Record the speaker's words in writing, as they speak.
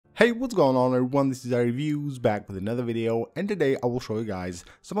Hey, what's going on everyone, this is iReviews back with another video, and today I will show you guys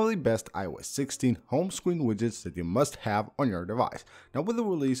some of the best iOS 16 home screen widgets that you must have on your device. Now with the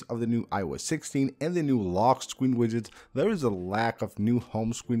release of the new iOS 16 and the new lock screen widgets, there is a lack of new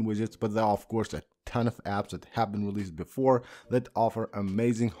home screen widgets, but there are of course a ton of apps that have been released before that offer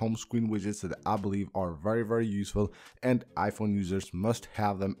amazing home screen widgets that I believe are very useful, and iPhone users must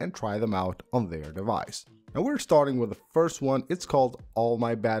have them and try them out on their device. Now we're starting with the first one. It's called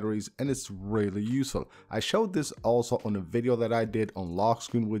AllMyBatteries and it's really useful. I showed this also on a video that I did on lock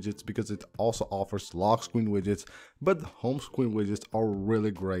screen widgets because it also offers lock screen widgets, but the home screen widgets are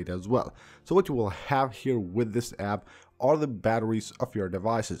really great as well. So what you will have here with this app are the batteries of your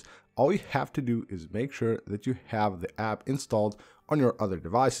devices. All you have to do is make sure that you have the app installed on your other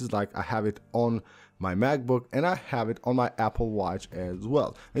devices. Like I have it on my MacBook and I have it on my Apple Watch as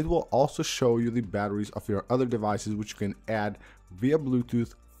well. It will also show you the batteries of your other devices, which you can add via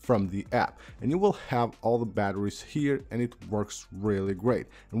Bluetooth from the app, and you will have all the batteries here, and it works really great.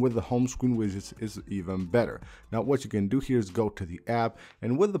 And with the home screen widgets is even better. Now what you can do here is go to the app,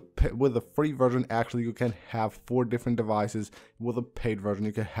 and with the free version actually you can have 4 different devices. With a paid version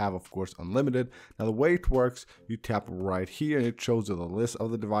you can have of course unlimited. Now the way it works, you tap right here and it shows you the list of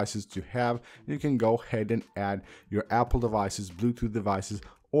the devices you have, and you can go ahead and add your Apple devices, Bluetooth devices,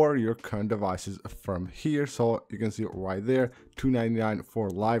 or your current devices from here. So you can see it right there, $2.99 for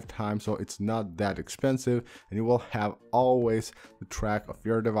lifetime, so it's not that expensive, and you will have always the track of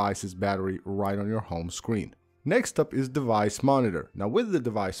your device's battery right on your home screen. Next up is Device Monitor. Now with the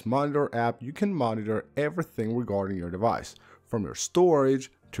Device Monitor app, you can monitor everything regarding your device, from your storage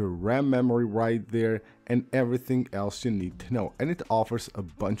to RAM memory right there, and everything else you need to know. And it offers a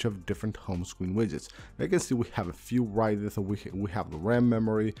bunch of different home screen widgets. Now you can see we have a few right there. So we have the RAM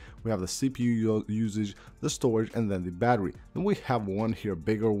memory, we have the CPU usage, the storage, and then the battery. Then we have one here,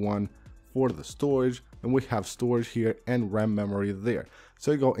 bigger one for the storage, and we have storage here and RAM memory there.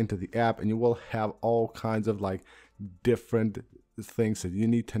 So you go into the app and you will have all kinds of like different things that you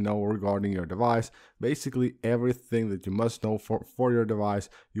need to know regarding your device. Basically everything that you must know for your device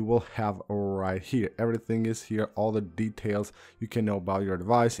you will have right here. Everything is here, all the details you can know about your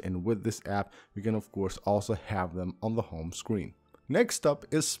device, and with this app you can of course also have them on the home screen. Next up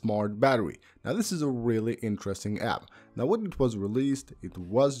is Smart Battery. Now this is a really interesting app. Now when it was released, it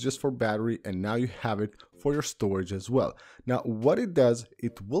was just for battery, and now you have it for your storage as well. Now what it does,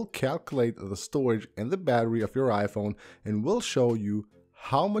 it will calculate the storage and the battery of your iPhone and will show you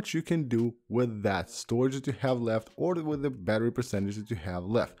how much you can do with that storage that you have left, or with the battery percentage that you have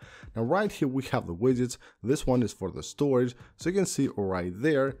left. Now right here we have the widgets. This one is for the storage, so you can see right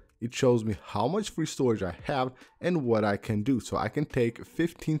there it shows me how much free storage I have and what I can do. So I can take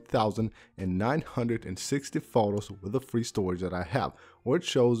 15,960 photos with the free storage that I have, or it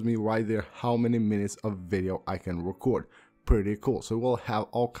shows me right there how many minutes of video I can record. Pretty cool. So we'll have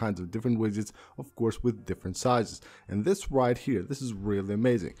all kinds of different widgets, of course with different sizes. And this right here, this is really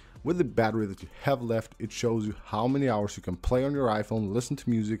amazing. With the battery that you have left, it shows you how many hours you can play on your iPhone, listen to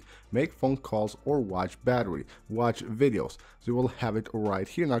music, make phone calls, or watch videos. So you will have it right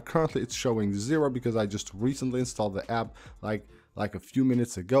here. Now currently it's showing 0 because I just recently installed the app like a few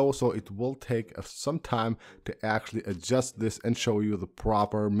minutes ago, so it will take some time to actually adjust this and show you the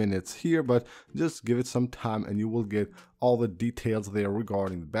proper minutes here, but just give it some time and you will get all the details there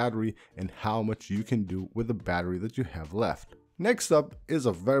regarding the battery and how much you can do with the battery that you have left. Next up is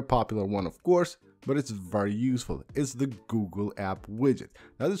a very popular one of course, but it's very useful. It's the Google app widget.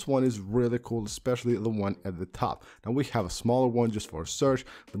 Now this one is really cool, especially the one at the top. Now we have a smaller one just for search,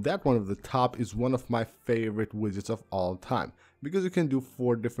 but that one at the top is one of my favorite widgets of all time, because you can do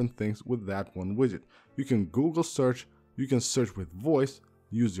 4 different things with that one widget. You can Google search, you can search with voice,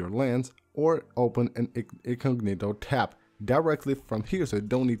 use your lens, or open an incognito tab directly from here, so you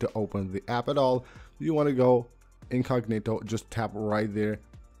don't need to open the app at all. You want to go incognito, just tap right there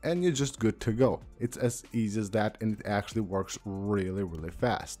and you're just good to go. It's as easy as that, and it actually works really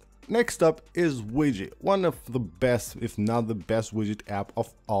fast. Next up is Widgy, one of the best, if not the best widget app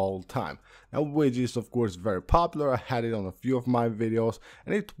of all time. Now Widgy is of course very popular. I had it on a few of my videos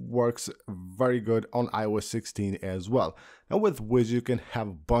and it works very good on iOS 16 as well. Now with Widgy you can have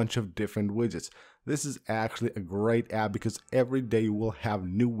a bunch of different widgets. This is actually a great app because every day you will have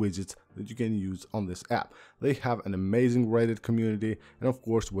new widgets that you can use on this app. They have an amazing Reddit community, and of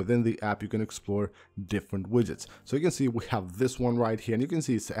course within the app you can explore different widgets. So you can see we have this one right here, and you can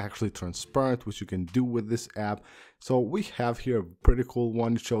see it's actually transparent, which you can do with this app. So we have here a pretty cool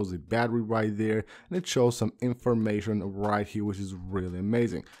one. It shows the battery right there, and it shows some information right here, which is really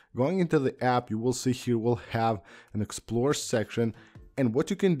amazing. Going into the app, you will see here we'll have an explore section, And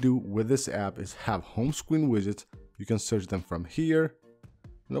what you can do with this app is have home screen widgets. You can search them from here,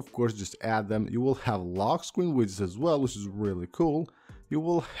 and of course just add them. You will have lock screen widgets as well, which is really cool. You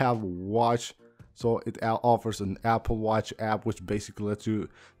will have watch, so it offers an Apple Watch app, which basically lets you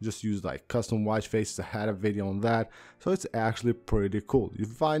just use like custom watch faces. I had a video on that, so it's actually pretty cool. You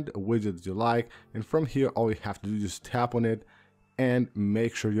find a widget that you like, and from here all you have to do is just tap on it and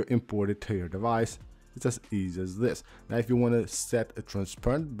make sure you import it to your device. It's as easy as this. Now if you want to set a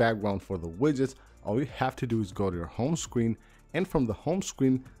transparent background for the widgets, all you have to do is go to your home screen, and from the home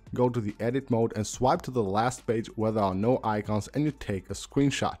screen go to the edit mode and swipe to the last page where there are no icons, and you take a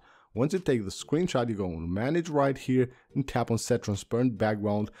screenshot. Once you take the screenshot, you go on manage right here and tap on set transparent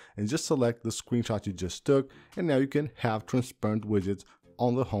background and just select the screenshot you just took, and now you can have transparent widgets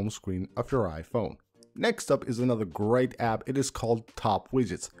on the home screen of your iPhone. Next up is another great app. It is called Top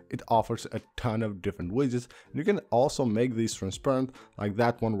Widgets. It offers a ton of different widgets, and you can also make these transparent like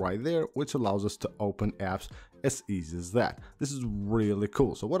that one right there, which allows us to open apps as easy as that. This is really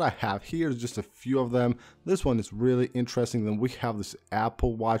cool. So what I have here is just a few of them. This one is really interesting. Then we have this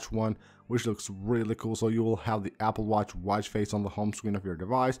Apple Watch one, which looks really cool. So you will have the Apple Watch watch face on the home screen of your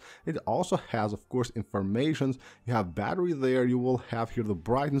device. It also has, of course, information. You have battery there. You will have here the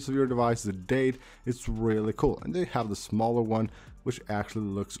brightness of your device, the date. It's really cool. And they have the smaller one, which actually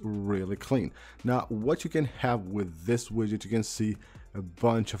looks really clean. Now, what you can have with this widget, you can see a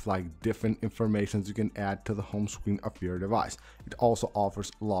bunch of like different informations you can add to the home screen of your device. It also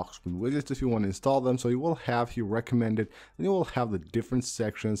offers lock screen widgets if you want to install them. So you will have here recommended, and you will have the different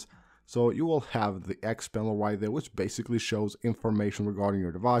sections. So you will have the X panel right there, which basically shows information regarding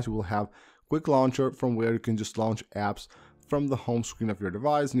your device. You will have quick launcher, from where you can just launch apps from the home screen of your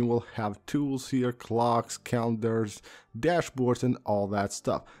device, and you will have tools here, clocks, calendars, dashboards, and all that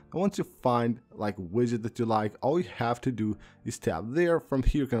stuff. And once you find like a widget that you like, all you have to do is tap there. From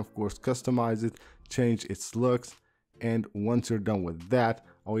here you can of course customize it, change its looks, and once you're done with that,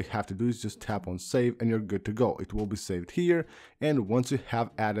 all you have to do is just tap on save and you're good to go. It will be saved here, and once you have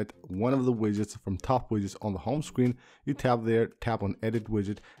added one of the widgets from Top Widgets on the home screen, you tap there, tap on edit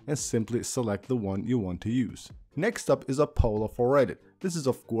widget, and simply select the one you want to use. Next up is Apollo for Reddit. This is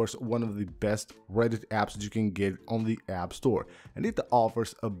of course one of the best Reddit apps that you can get on the App Store, and it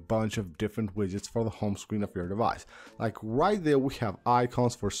offers a bunch of different widgets for the home screen of your device. Like right there we have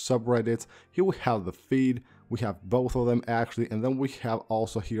icons for subreddits, here we have the feed, we have both of them actually, and then we have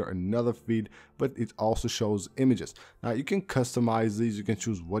also here another feed, but it also shows images. Now you can customize these, you can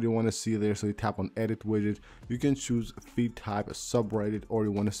choose what you want to see there, so you tap on edit widget, you can choose feed type, a subreddit, or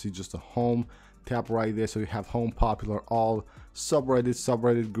you want to see just a home. Tap right there, so you have home, popular, all,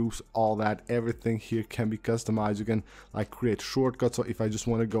 subreddit groups, all that. Everything here can be customized. You can like create shortcuts, so if I just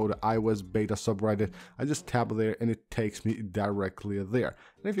want to go to iOS beta subreddit, I just tap there and it takes me directly there.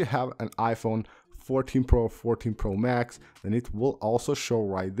 And if you have an iPhone 14 Pro, 14 Pro Max, then it will also show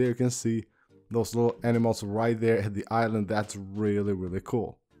right there. You can see those little animals right there at the island. That's really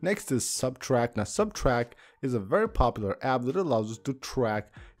cool. Next is Subtrack. Now Subtrack is a very popular app that allows us to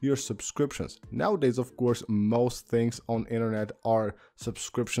track your subscriptions. Nowadays, of course, most things on internet are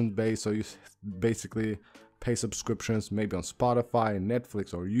subscription based, so you basically pay subscriptions maybe on Spotify,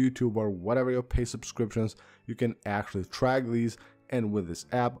 Netflix, or YouTube, or whatever your pay subscriptions. You can actually track these, and with this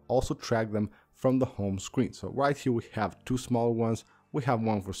app also track them from the home screen. So right here we have two small ones. We have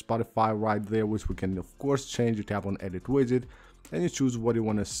one for Spotify right there, which we can of course change. You tap on edit widget and you choose what you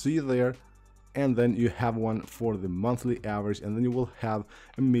want to see there, and then you have one for the monthly average, and then you will have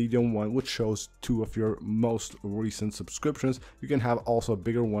a medium one which shows 2 of your most recent subscriptions. You can have also a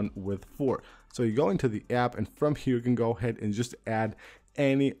bigger one with 4. So you go into the app, and from here you can go ahead and just add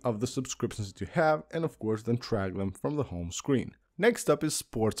any of the subscriptions that you have, and of course then track them from the home screen. Next up is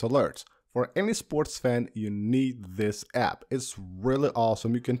sports alerts. For any sports fan, you need this app. It's really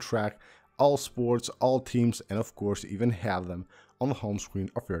awesome. You can track all sports, all teams, and of course even have them on the home screen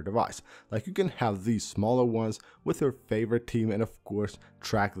of your device. Like you can have these smaller ones with your favorite team and of course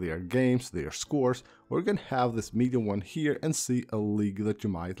track their games, their scores, or you can have this medium one here and see a league that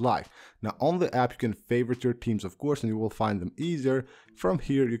you might like. Now on the app you can favorite your teams of course, and you will find them easier. From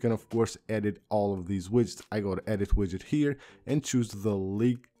here you can of course edit all of these widgets. I go to edit widget here and choose the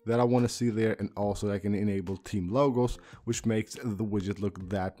league that I want to see there, and also I can enable team logos, which makes the widget look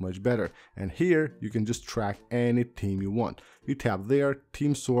that much better. And here you can just track any team you want. You tap there,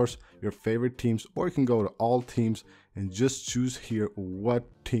 team source, your favorite teams, or you can go to all teams and just choose here what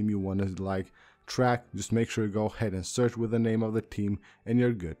team you want to like track. Just make sure you go ahead and search with the name of the team and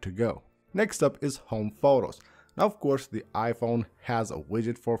you're good to go. Next up is HomePhotos. Now, of course, the iPhone has a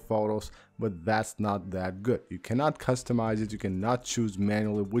widget for photos, but that's not that good. You cannot customize it. You cannot choose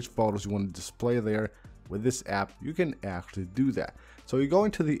manually which photos you want to display there. With this app, you can actually do that. So you go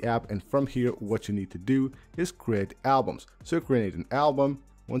into the app, and from here, what you need to do is create albums. So you create an album.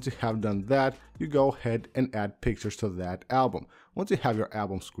 Once you have done that, you go ahead and add pictures to that album. Once you have your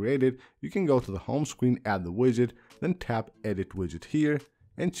albums created, you can go to the home screen, add the widget, then tap Edit Widget here,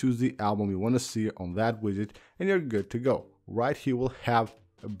 and choose the album you want to see on that widget, and you're good to go. Right here, we'll have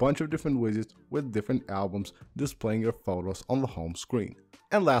a bunch of different widgets with different albums displaying your photos on the home screen.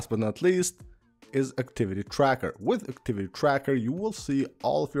 And last but not least is Activity Tracker. With Activity Tracker, you will see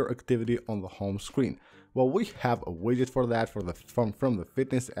all of your activity on the home screen. Well, we have a widget for that from the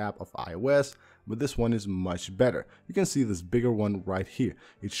fitness app of iOS, but this one is much better. You can see this bigger one right here.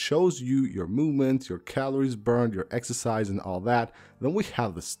 It shows you your movements, your calories burned, your exercise, and all that. Then we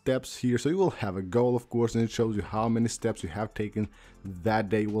have the steps here, so you will have a goal, of course, and it shows you how many steps you have taken that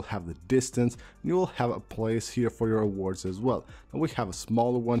day. You will have the distance, and you will have a place here for your awards as well. And we have a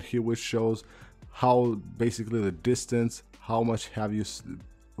smaller one here which shows how basically the distance, how much have you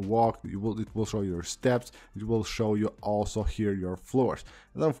walked. It will show your steps. It will show you also here your floors.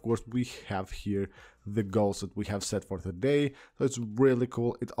 And then of course we have here the goals that we have set for today. So it's really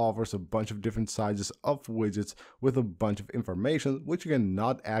cool. It offers a bunch of different sizes of widgets with a bunch of information which you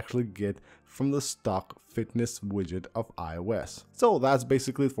cannot actually get from the stock fitness widget of iOS. So that's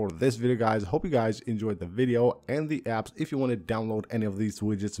basically it for this video, guys. Hope you guys enjoyed the video and the apps. If you want to download any of these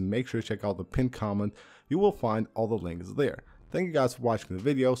widgets, make sure to check out the pinned comment. You will find all the links there. Thank you guys for watching the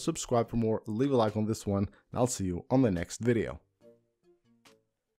video. Subscribe for more, leave a like on this one, and I'll see you on the next video.